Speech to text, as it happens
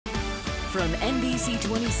From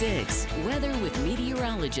NBC26, weather with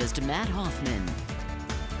meteorologist Matt Hoffman.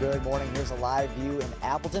 Good morning. Here's a live view in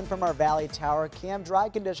Appleton from our Valley Tower cam. Dry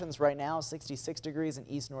conditions right now, 66 degrees and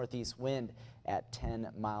east-northeast wind at 10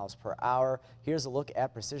 miles per hour. Here's a look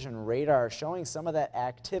at precision radar showing some of that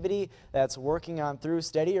activity that's working on through.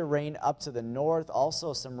 Steadier rain up to the north,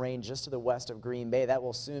 also some rain just to the west of Green Bay. That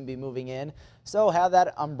will soon be moving in. So have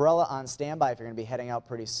that umbrella on standby if you're going to be heading out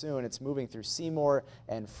pretty soon. It's moving through Seymour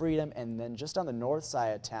and Freedom, and then just on the north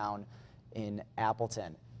side of town in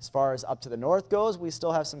Appleton. As far as up to the north goes, we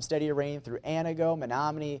still have some steadier rain through Anago,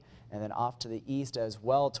 Menominee, and then off to the east as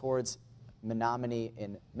well towards Menominee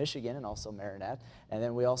in Michigan and also Marinette. And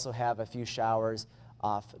then we also have a few showers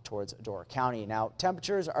off towards Door County. Now,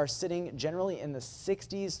 temperatures are sitting generally in the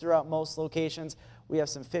 60s throughout most locations. We have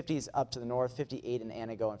some 50s up to the north, 58 in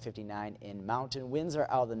Anago and 59 in Mountain. Winds are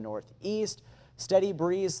out of the northeast. Steady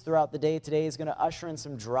breeze throughout the day today is going to usher in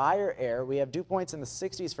some drier air. We have dew points in the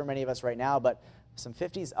 60s for many of us right now, but some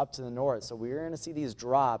 50s up to the north. So we're going to see these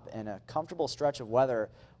drop and a comfortable stretch of weather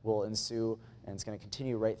will ensue, and it's going to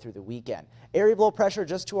continue right through the weekend. Area of low pressure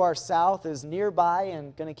just to our south is nearby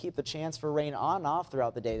and going to keep the chance for rain on and off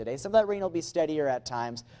throughout the day today. Some of that rain will be steadier at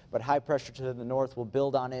times, but high pressure to the north will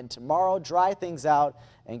build on in tomorrow, dry things out,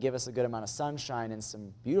 and give us a good amount of sunshine and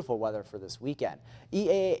some beautiful weather for this weekend.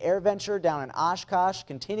 EAA Air Venture down in Oshkosh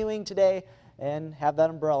continuing today, and have that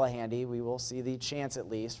umbrella handy. We will see the chance at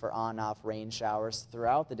least for on and off rain showers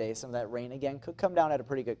throughout the day. Some of that rain again could come down at a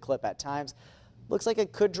pretty good clip at times. Looks like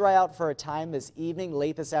it could dry out for a time this evening,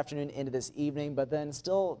 late this afternoon into this evening, but then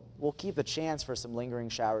still we'll keep the chance for some lingering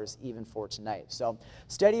showers even for tonight. So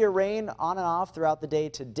steadier rain on and off throughout the day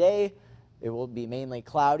today. It will be mainly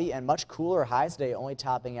cloudy and much cooler highs today, only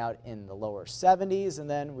topping out in the lower 70s, and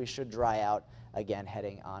then we should dry out again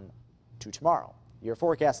heading on to tomorrow. Your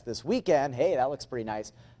forecast this weekend, hey, that looks pretty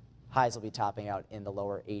nice. Highs will be topping out in the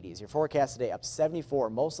lower 80s. Your forecast today up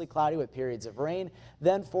 74, mostly cloudy with periods of rain.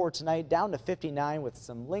 Then for tonight, down to 59 with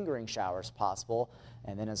some lingering showers possible.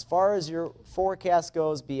 And then as far as your forecast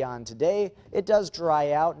goes beyond today, it does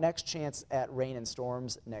dry out. Next chance at rain and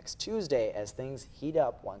storms next Tuesday as things heat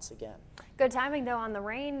up once again. Good timing though on the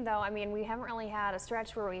rain though. I mean, we haven't really had a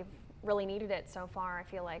stretch where we've really needed it so far, I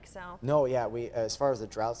feel like. So no, yeah, as far as the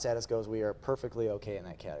drought status goes, we are perfectly okay in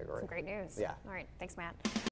that category. Some great news. Yeah. All right, thanks, Matt.